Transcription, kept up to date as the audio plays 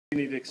I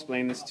need to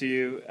explain this to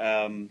you.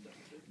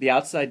 The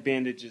outside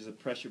bandage is a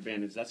pressure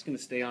bandage. That's going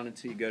to stay on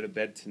until you go to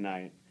bed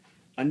tonight.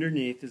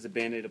 Underneath is a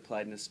Band-Aid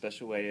applied in a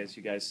special way, as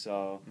you guys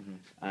saw,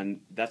 and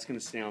that's going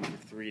to stay on for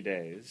 3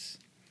 days.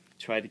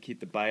 Try to keep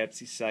the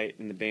biopsy site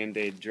and the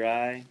Band-Aid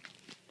dry.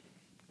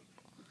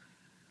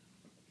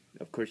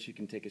 Of course, you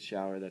can take a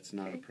shower. That's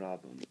not a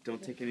problem.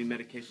 Don't take any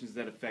medications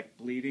that affect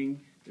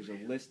bleeding. There's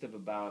a list of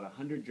about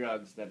 100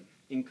 drugs that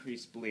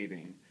increase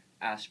bleeding.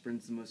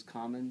 Aspirin's the most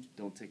common.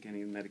 Don't take any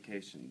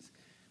medications.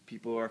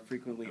 People are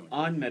frequently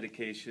on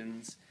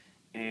medications,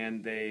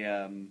 and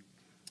they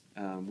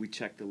we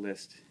check the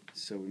list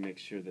so we make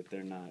sure that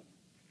they're not.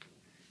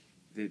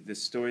 The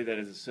story that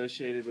is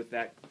associated with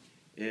that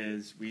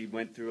is we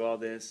went through all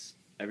this.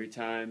 Every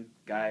time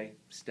guy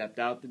stepped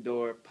out the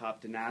door,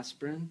 popped an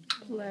aspirin,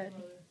 Blood.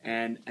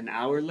 and an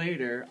hour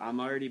later, I'm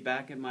already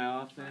back at my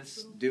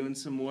office doing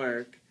some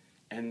work,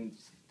 and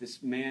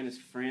this man is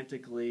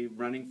frantically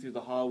running through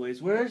the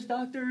hallways. Where's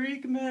Dr.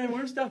 Riekman?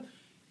 Where's Dr.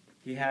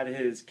 He had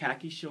his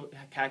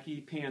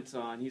khaki pants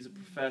on. He's a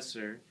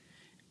professor.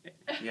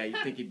 Yeah, you'd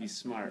think he'd be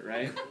smart,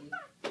 right?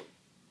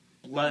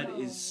 Blood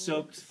is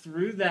soaked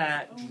through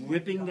that,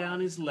 dripping down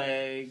his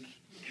leg.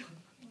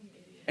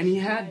 And he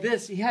had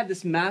this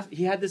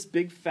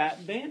big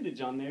fat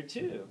bandage on there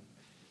too.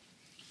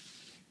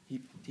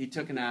 He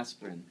took an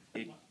aspirin.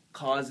 It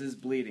causes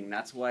bleeding.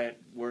 That's why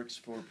it works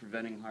for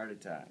preventing heart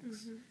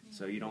attacks.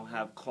 So you don't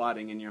have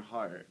clotting in your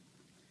heart.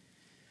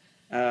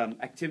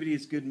 Activity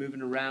is good.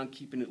 Moving around,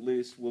 keeping it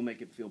loose will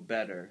make it feel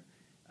better.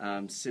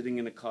 Sitting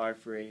in a car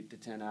for 8 to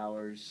 10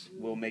 hours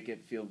will make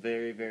it feel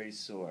very, very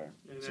sore.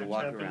 And so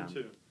walk around.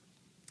 Too.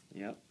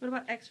 Yep. What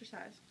about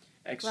exercise?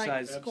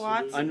 Exercise, like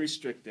squats?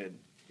 Unrestricted.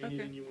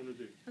 Anything you want to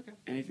do. Okay.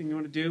 Anything you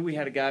want to do. We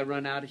had a guy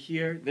run out of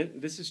here.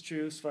 This is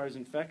true as far as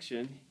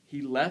infection.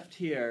 He left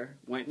here,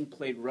 went and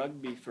played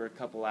rugby for a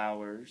couple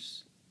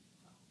hours,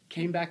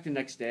 came back the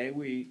next day.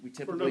 We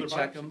typically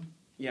check him.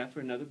 Yeah, for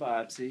another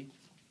biopsy.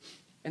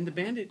 And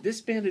this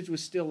bandage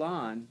was still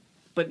on,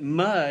 but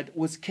mud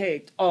was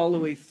caked all the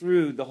way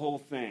through the whole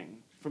thing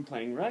from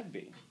playing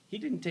rugby. He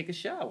didn't take a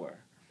shower.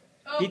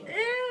 Oh,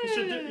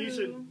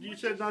 You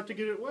said not to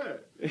get it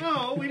wet.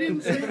 No, we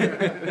didn't say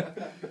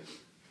that.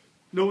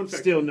 No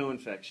infection. Still no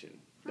infection.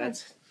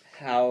 That's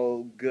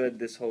how good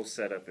this whole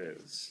setup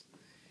is.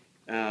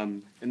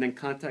 And then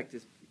contact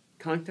us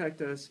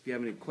if you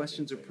have any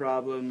questions or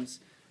problems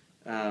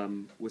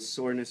with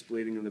soreness,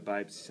 bleeding on the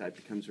biopsy site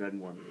becomes red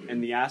and warm.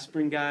 And the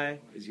aspirin guy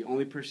is the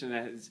only person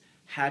that has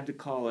had to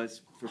call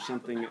us for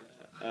something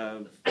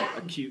of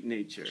acute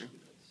nature.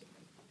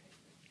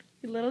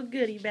 Your little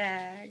goodie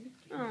bag.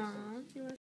 Aww.